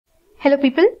Hello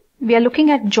people, we are looking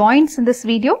at joints in this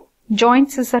video.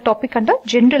 Joints is a topic under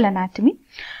general anatomy.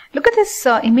 Look at this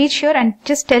image here and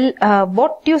just tell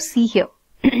what do you see here.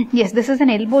 Yes, this is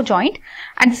an elbow joint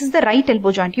and this is the right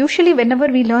elbow joint. Usually whenever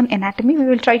we learn anatomy, we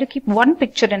will try to keep one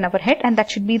picture in our head and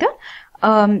that should be the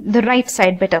right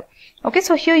side better. Okay,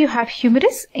 so here you have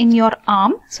humerus in your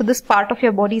arm. So this part of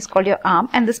your body is called your arm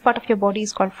and this part of your body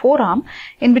is called forearm,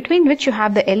 in between which you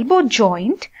have the elbow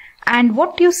joint. And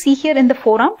what do you see here in the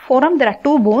forearm? Forearm, there are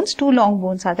two bones, two long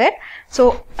bones are there.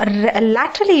 So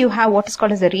laterally you have what is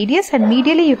called as the radius and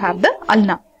medially you have the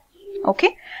ulna.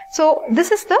 Okay, so this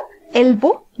is the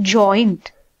elbow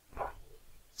joint.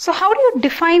 So how do you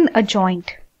define a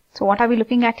joint? So what are we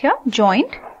looking at here?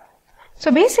 Joint. So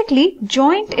basically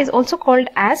joint is also called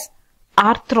as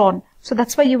arthron. So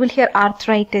that's why you will hear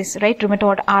arthritis, right?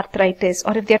 Rheumatoid arthritis,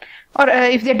 or if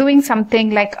they're doing something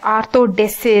like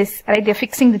arthrodesis, right? They're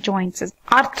fixing the joints,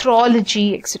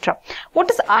 arthrology, etc.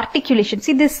 What is articulation?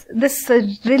 See this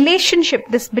relationship,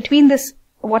 between this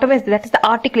whatever is that is the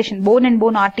articulation, bone and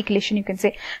bone articulation, you can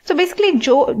say. So basically,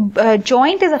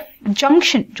 joint is a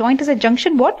junction. Joint is a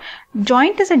junction. What?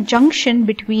 Joint is a junction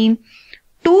between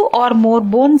two or more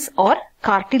bones or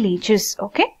cartilages.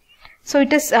 Okay. So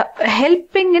it is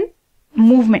helping in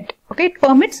movement. Okay, it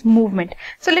permits movement.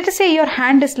 So let us say your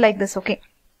hand is like this. Okay,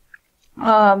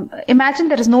 imagine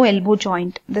there is no elbow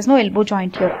joint. There's no elbow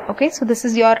joint here. Okay, so this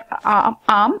is your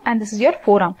arm and this is your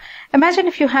forearm. Imagine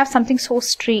if you have something so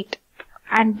straight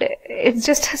and it's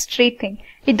just a straight thing.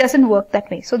 It doesn't work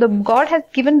that way. So the God has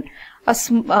given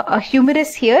a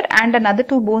humerus here and another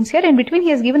two bones here. In between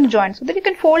he has given a joint so that you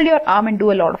can fold your arm and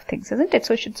do a lot of things, isn't it?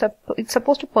 So it's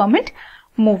supposed to permit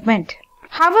movement.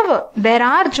 However, there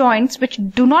are joints which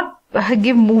do not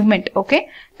give movement, okay?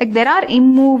 Like there are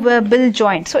immovable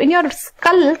joints. So in your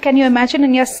skull, can you imagine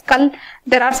in your skull,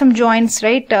 there are some joints,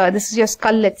 right? This is your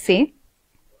skull, let's say.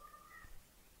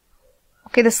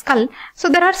 Okay, the skull. So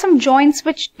there are some joints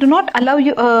which do not allow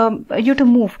you, you to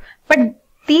move. But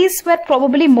these were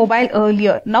probably mobile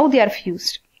earlier. Now they are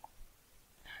fused.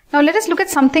 Now let us look at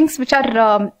some things which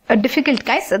are difficult,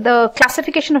 guys. The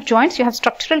classification of joints, you have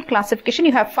structural classification,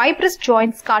 you have fibrous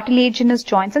joints, cartilagenous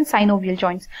joints and synovial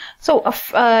joints. So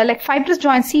like fibrous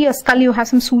joints, see your skull, you have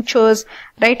some sutures,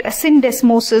 right?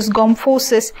 Syndesmosis,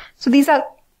 gomphosis. So these are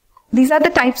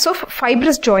the types of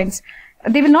fibrous joints.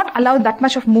 They will not allow that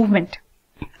much of movement.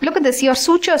 Look at this, your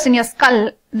sutures in your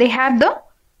skull, they have the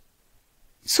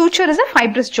suture is a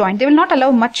fibrous joint. They will not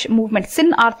allow much movement.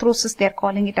 Synarthrosis, they are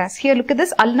calling it as. Here, look at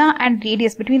this, ulna and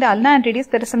radius. Between the ulna and radius,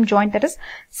 there is some joint that is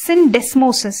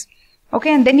syndesmosis.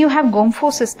 Okay, and then you have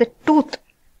gomphosis, the tooth.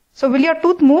 So, will your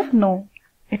tooth move? No,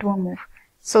 it won't move.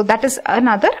 So, that is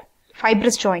another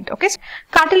fibrous joint. Okay, so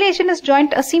cartilagenous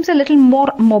joint seems a little more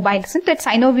mobile, isn't it?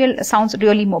 Synovial sounds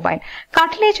really mobile.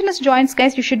 Cartilagenous joints,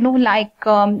 guys, you should know, like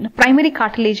primary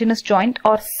cartilagenous joint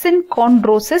or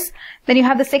synchondrosis. Then you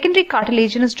have the secondary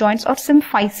cartilagenous joints or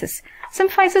symphysis.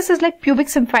 Symphysis is like pubic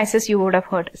symphysis, you would have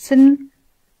heard.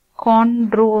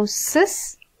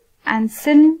 Synchondrosis and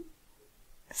symphysis.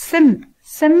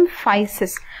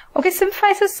 Okay,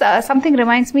 symphysis, something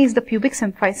reminds me, is the pubic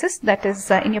symphysis that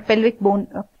is in your pelvic bone.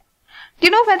 Do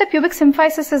you know where the pubic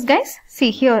symphysis is, guys? See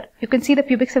here, you can see the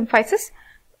pubic symphysis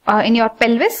in your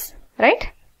pelvis,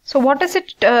 right? So what does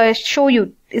it show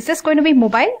you? Is this going to be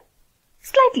mobile?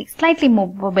 Slightly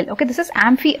movable. Okay, this is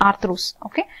amphiarthros.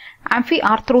 Okay,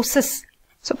 amphiarthrosis.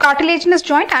 So cartilagenous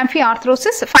joint,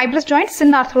 amphiarthrosis, fibrous joint,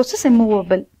 synarthrosis,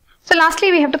 immovable. So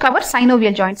lastly, we have to cover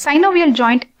synovial joint. Synovial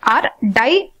joint are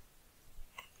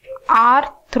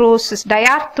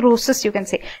diarthrosis, you can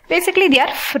say. Basically, they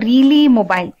are freely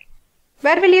mobile.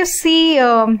 Where will you see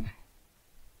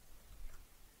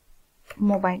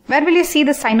mobile? Where will you see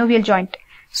the synovial joint?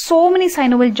 So many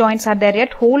synovial joints are there,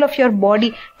 yet whole of your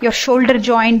body, your shoulder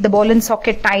joint, the ball and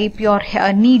socket type, your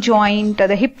knee joint,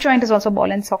 the hip joint is also ball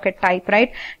and socket type,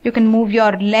 right? You can move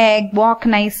your leg, walk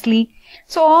nicely.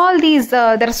 So all these,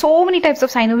 there are so many types of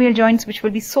synovial joints which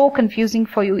will be so confusing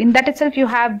for you. In that itself, you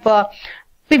have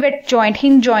pivot joint,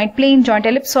 hinge joint, plane joint,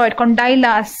 ellipsoid,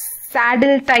 condyle,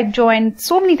 saddle type joint.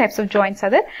 So many types of joints are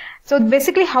there. So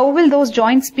basically, how will those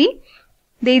joints be?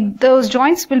 Those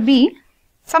joints will be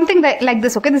something like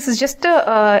this. Okay, this is just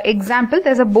a example.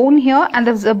 There's a bone here and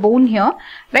there's a bone here,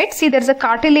 right? See, there's a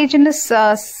cartilagenous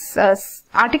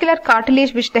articular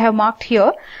cartilage which they have marked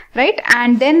here, right?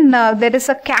 And then there is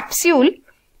a capsule,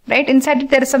 right? Inside it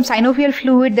there is some synovial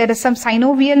fluid, there is some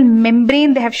synovial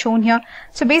membrane they have shown here.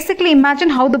 So basically, imagine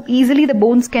how easily the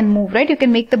bones can move, right? You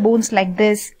can make the bones like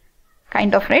this,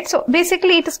 kind of, right? So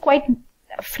basically, it is quite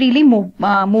freely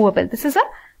movable. This is a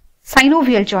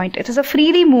synovial joint. It is a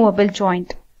freely movable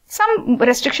joint. Some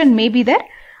restriction may be there,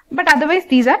 but otherwise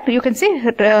these are, you can say,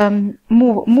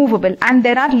 movable. And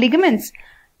there are ligaments.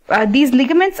 These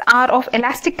ligaments are of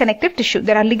elastic connective tissue.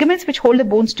 There are ligaments which hold the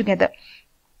bones together.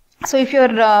 So if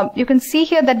you can see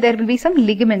here that there will be some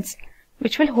ligaments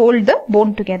which will hold the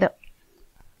bone together.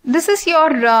 This is your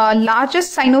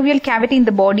largest synovial cavity in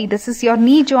the body. This is your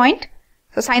knee joint.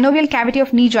 So synovial cavity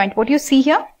of knee joint. What you see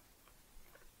here?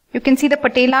 You can see the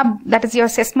patella, that is your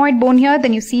sesamoid bone here.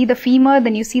 Then you see the femur.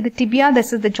 Then you see the tibia.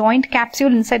 This is the joint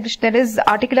capsule, inside which there is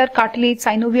articular cartilage,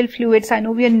 synovial fluid,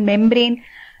 synovial membrane,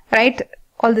 right?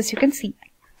 All this you can see.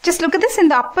 Just look at this in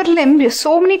the upper limb. There's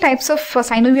so many types of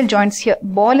synovial joints here.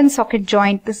 Ball and socket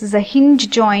joint. This is a hinge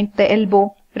joint, the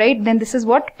elbow, right? Then this is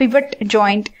what? Pivot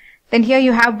joint. Then here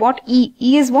you have what? E.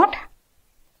 E is what?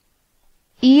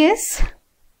 E is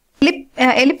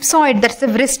ellipsoid. That's the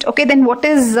wrist. Okay. Then what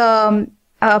is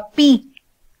P?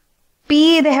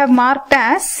 P they have marked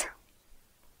as,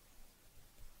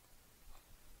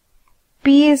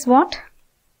 P is what?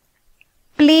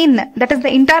 Plane. That is the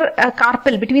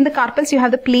intercarpal. Between the carpals you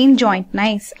have the plane joint.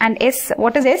 Nice. And S,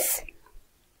 what is S?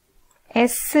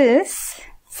 S is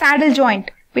saddle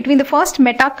joint. Between the first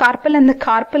metacarpal and the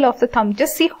carpal of the thumb.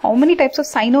 Just see how many types of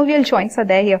synovial joints are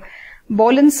there here.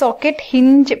 Ball and socket,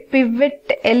 hinge, pivot,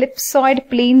 ellipsoid,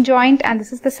 plane joint, and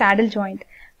this is the saddle joint.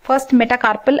 First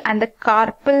metacarpal and the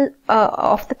carpal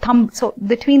of the thumb. So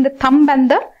between the thumb and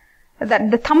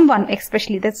the thumb one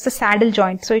especially, that's the saddle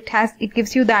joint. So it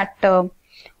gives you that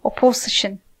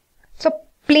opposition. So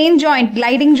plane joint,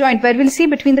 gliding joint, where we'll see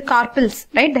between the carpals,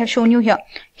 right? They have shown you here.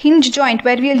 Hinge joint,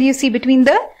 where will you see between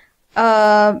the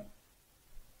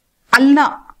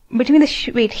ulna, between the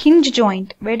hinge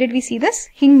joint. Where did we see this?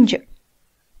 Hinge.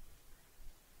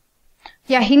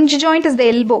 Yeah, hinge joint is the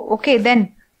elbow. Okay,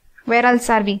 then where else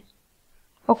are we?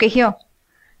 Okay, here.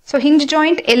 So hinge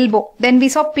joint, elbow. Then we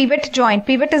saw pivot joint.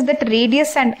 Pivot is that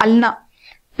radius and ulna.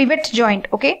 Pivot joint.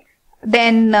 Okay.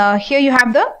 Then here you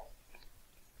have the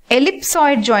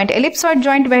ellipsoid joint. Ellipsoid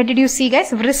joint, where did you see,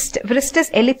 guys? Wrist. Wrist is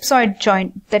ellipsoid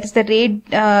joint. That is the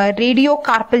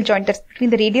radiocarpal joint. That's between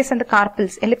the radius and the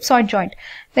carpals. Ellipsoid joint.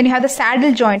 Then you have the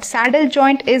saddle joint. Saddle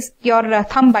joint is your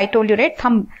thumb. I told you, right?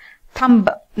 Thumb.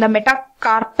 The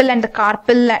metacarpal and the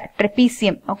carpal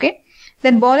trapezium. Okay.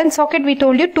 Then ball and socket, we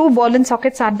told you 2 ball and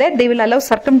sockets are there. They will allow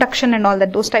circumduction and all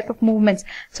that, those type of movements.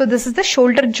 So this is the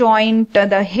shoulder joint,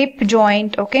 the hip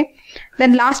joint. Okay.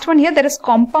 Then last one here, there is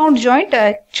compound joint.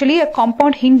 Actually, a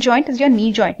compound hinge joint is your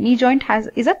knee joint. Knee joint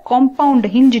is a compound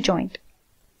hinge joint.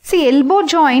 See, elbow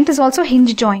joint is also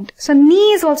hinge joint. So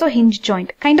knee is also hinge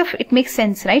joint. Kind of, it makes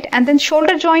sense, right? And then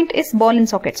shoulder joint is ball and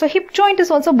socket. So hip joint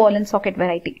is also ball and socket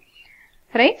variety.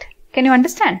 Right? Can you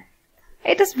understand?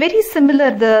 It is very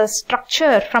similar, the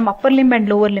structure from upper limb and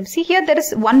lower limb. See, here there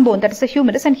is one bone, that is the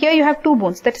humerus, and here you have 2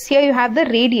 bones. That is, here you have the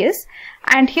radius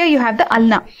and here you have the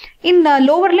ulna. In the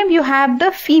lower limb you have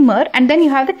the femur, and then you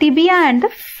have the tibia and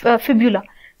the fibula.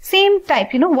 Same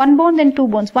type, 1 bone then 2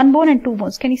 bones, 1 bone and 2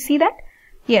 bones. Can you see that?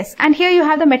 Yes. And here you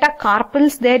have the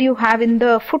metacarpals. There you have in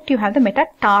the foot you have the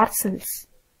metatarsals.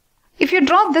 If you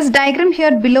draw this diagram here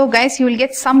below, guys, you will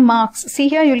get some marks. See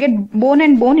here, you will get bone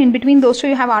and bone. In between those two,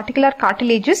 you have articular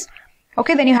cartilages.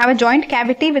 Okay, then you have a joint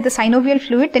cavity with the synovial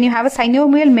fluid. Then you have a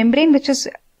synovial membrane, which is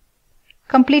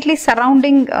completely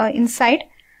surrounding inside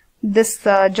this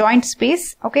joint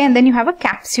space. Okay, and then you have a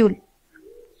capsule.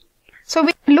 So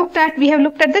we have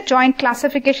looked at the joint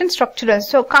classification structural.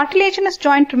 So cartilaginous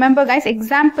joint, remember, guys,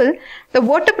 example, the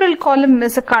vertebral column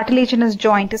is a cartilaginous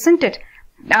joint, isn't it?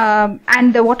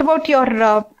 And what about your,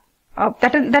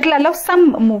 that will allow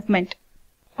some movement.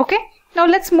 Okay. Now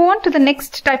let's move on to the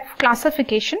next type of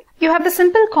classification. You have the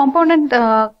simple, compound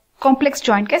and complex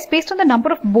joint, guys, based on the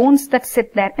number of bones that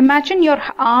sit there. Imagine your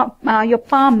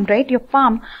palm, right? Your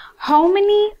palm. How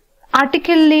many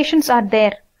articulations are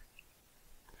there?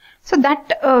 So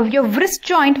that your wrist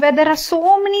joint, where there are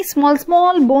so many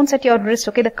small bones at your wrist,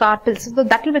 okay, the carpals, so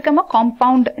that will become a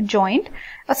compound joint.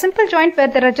 A simple joint where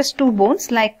there are just 2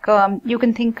 bones, like you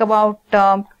can think about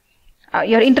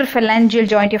your interphalangeal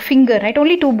joint, your finger, right?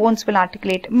 Only 2 bones will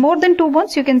articulate. More than 2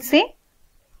 bones, you can say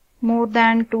more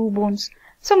than 2 bones.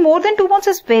 So more than 2 bones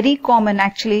is very common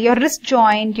actually. Your wrist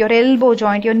joint, your elbow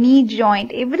joint, your knee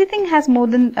joint, everything has more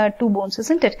than 2 bones,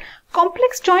 isn't it?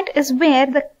 Complex joint is where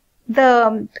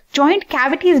the joint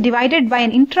cavity is divided by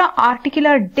an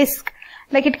intra-articular disc.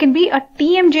 Like it can be a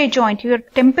TMJ joint. Your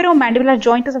temporomandibular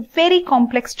joint is a very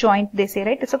complex joint, they say,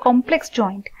 right? It's a complex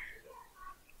joint.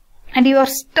 And your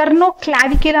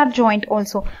sternoclavicular joint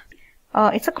also.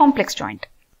 It's a complex joint.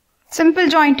 Simple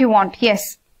joint you want,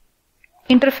 yes.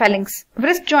 Interphalanx.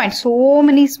 Wrist joint, so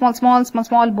many small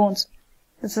bones.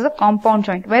 This is a compound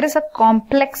joint. Where is a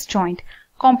complex joint?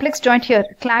 Complex joint here,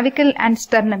 clavicle and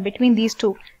sternum, between these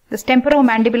two. This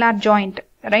temporomandibular joint,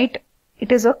 right?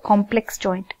 It is a complex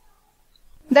joint.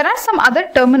 There are some other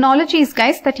terminologies,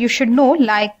 guys, that you should know,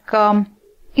 like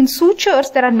in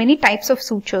sutures, there are many types of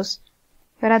sutures.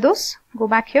 Where are those? Go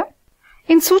back here.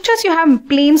 In sutures, you have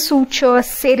plain suture,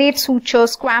 serrate suture,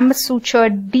 squamous suture,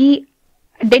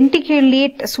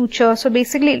 denticulate suture. So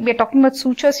basically, we are talking about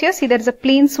sutures here. See, there is a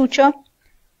plain suture.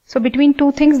 So between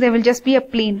two things, there will just be a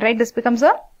plane, right? This becomes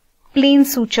a plain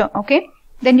suture, okay?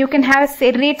 Then you can have a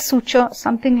serrate suture,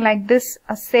 something like this.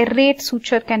 A serrate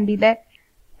suture can be there.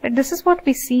 But this is what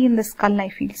we see in the skull, I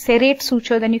feel. Serrate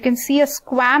suture. Then you can see a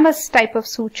squamous type of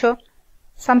suture.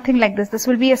 Something like this. This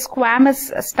will be a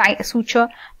squamous suture.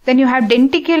 Then you have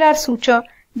denticular suture.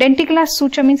 Denticular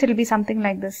suture means it will be something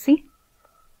like this. See?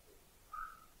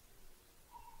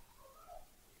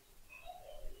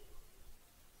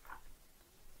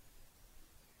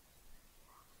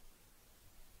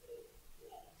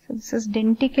 So this is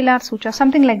denticular suture.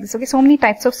 Something like this. Okay. So many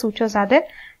types of sutures are there.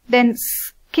 Then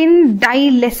skin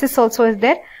dialysis also is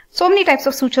there. So many types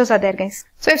of sutures are there, guys.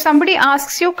 So if somebody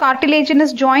asks you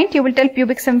cartilaginous joint, you will tell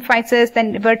pubic symphysis,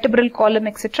 then vertebral column,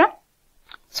 etc.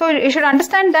 So you should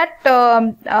understand that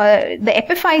the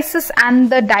epiphysis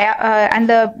and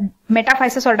the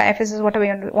metaphysis or diaphysis, whatever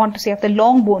you want to say, of the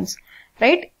long bones,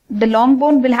 right? The long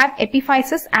bone will have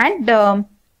epiphysis and a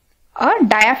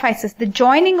diaphysis. The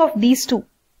joining of these two,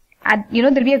 and there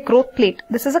will be a growth plate.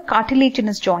 This is a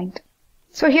cartilaginous joint.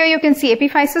 So here you can see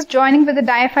epiphysis joining with the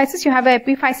diaphysis. You have an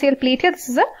epiphyseal plate here. This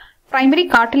is a primary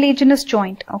cartilaginous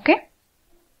joint. Okay.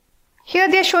 Here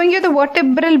they are showing you the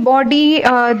vertebral body.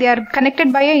 They are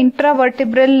connected by an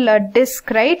intravertebral disc,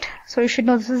 right? So you should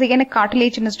know this is again a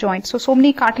cartilaginous joint. So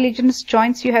many cartilaginous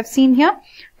joints you have seen here.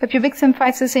 The pubic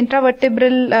symphysis,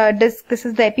 intravertebral disc. This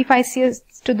is the epiphysis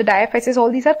to the diaphysis.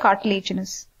 All these are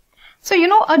cartilaginous. So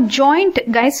a joint,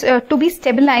 guys, to be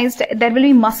stabilized, there will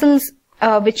be muscles.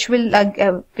 Which will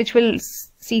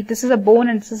see, this is a bone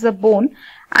and this is a bone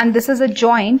and this is a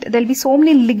joint. There will be so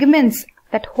many ligaments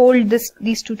that hold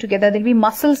these two together. There will be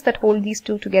muscles that hold these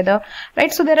two together,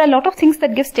 right? So there are a lot of things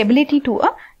that give stability to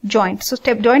a joint. So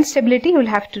joint stability you will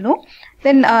have to know.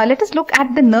 Then let us look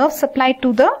at the nerve supply to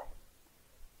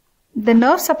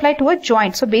a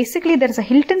joint. So basically there is a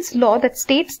Hilton's law that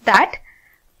states that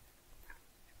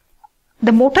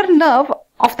the motor nerve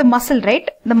of the muscle, right?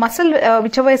 The muscle,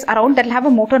 whichever is around, that will have a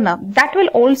motor nerve. That will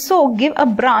also give a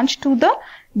branch to the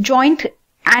joint,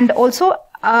 and also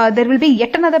there will be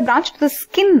yet another branch to the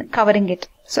skin covering it.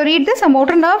 So read this: a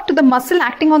motor nerve to the muscle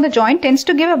acting on the joint tends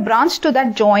to give a branch to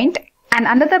that joint and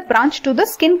another branch to the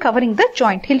skin covering the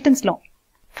joint. Hilton's law.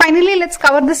 Finally, let's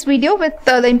cover this video with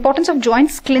the importance of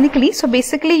joints clinically. So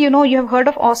basically, you have heard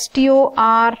of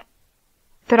osteoarthritis.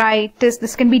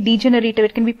 This can be degenerative.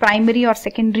 It can be primary or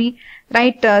secondary,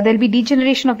 right? There will be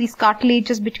degeneration of these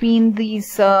cartilages between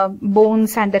these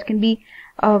bones, and there can be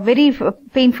very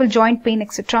painful joint pain,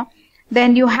 etc.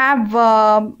 Then you have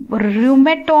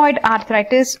rheumatoid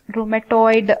arthritis,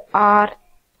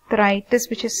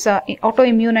 which is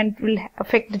autoimmune and will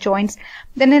affect the joints.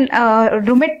 Then in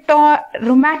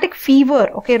rheumatic fever,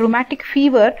 okay, rheumatic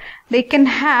fever, they can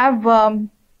have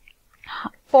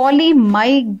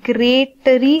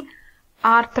polymigratory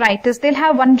arthritis. They'll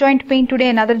have one joint pain today,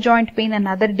 another joint pain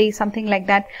another day, something like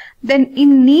that. Then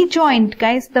in knee joint,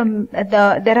 guys,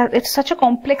 it's such a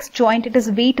complex joint. It is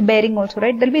weight bearing also,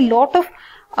 right? There'll be a lot of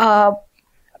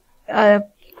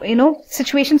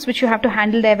situations which you have to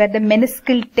handle there, where the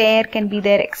meniscal tear can be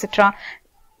there, etc.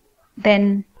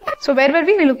 Then, so where were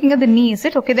we? We're looking at the knee, is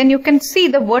it? Okay, then you can see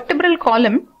the vertebral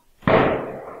column.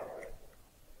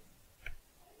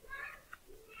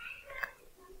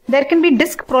 There can be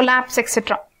disc prolapse,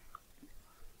 etc.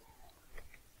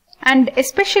 And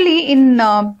especially in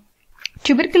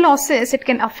tuberculosis, it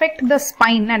can affect the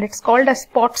spine, and it's called as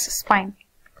Pott's spine.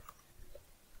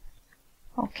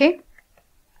 Okay.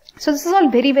 So this is all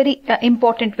very, very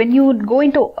important. When you go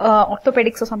into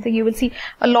orthopedics or something, you will see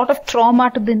a lot of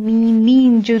trauma to the knee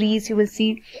injuries. You will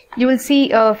see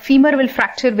femur will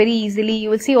fracture very easily.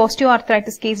 You will see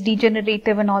osteoarthritis case,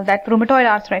 degenerative and all that. Rheumatoid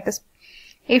arthritis.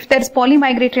 If there is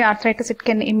polymigratory arthritis, it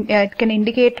can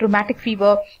indicate rheumatic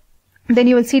fever. Then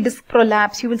you will see disc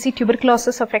prolapse. You will see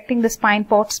tuberculosis affecting the spine,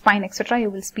 Pott's spine, etc. You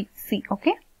will see.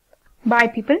 Okay. Bye,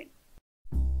 people.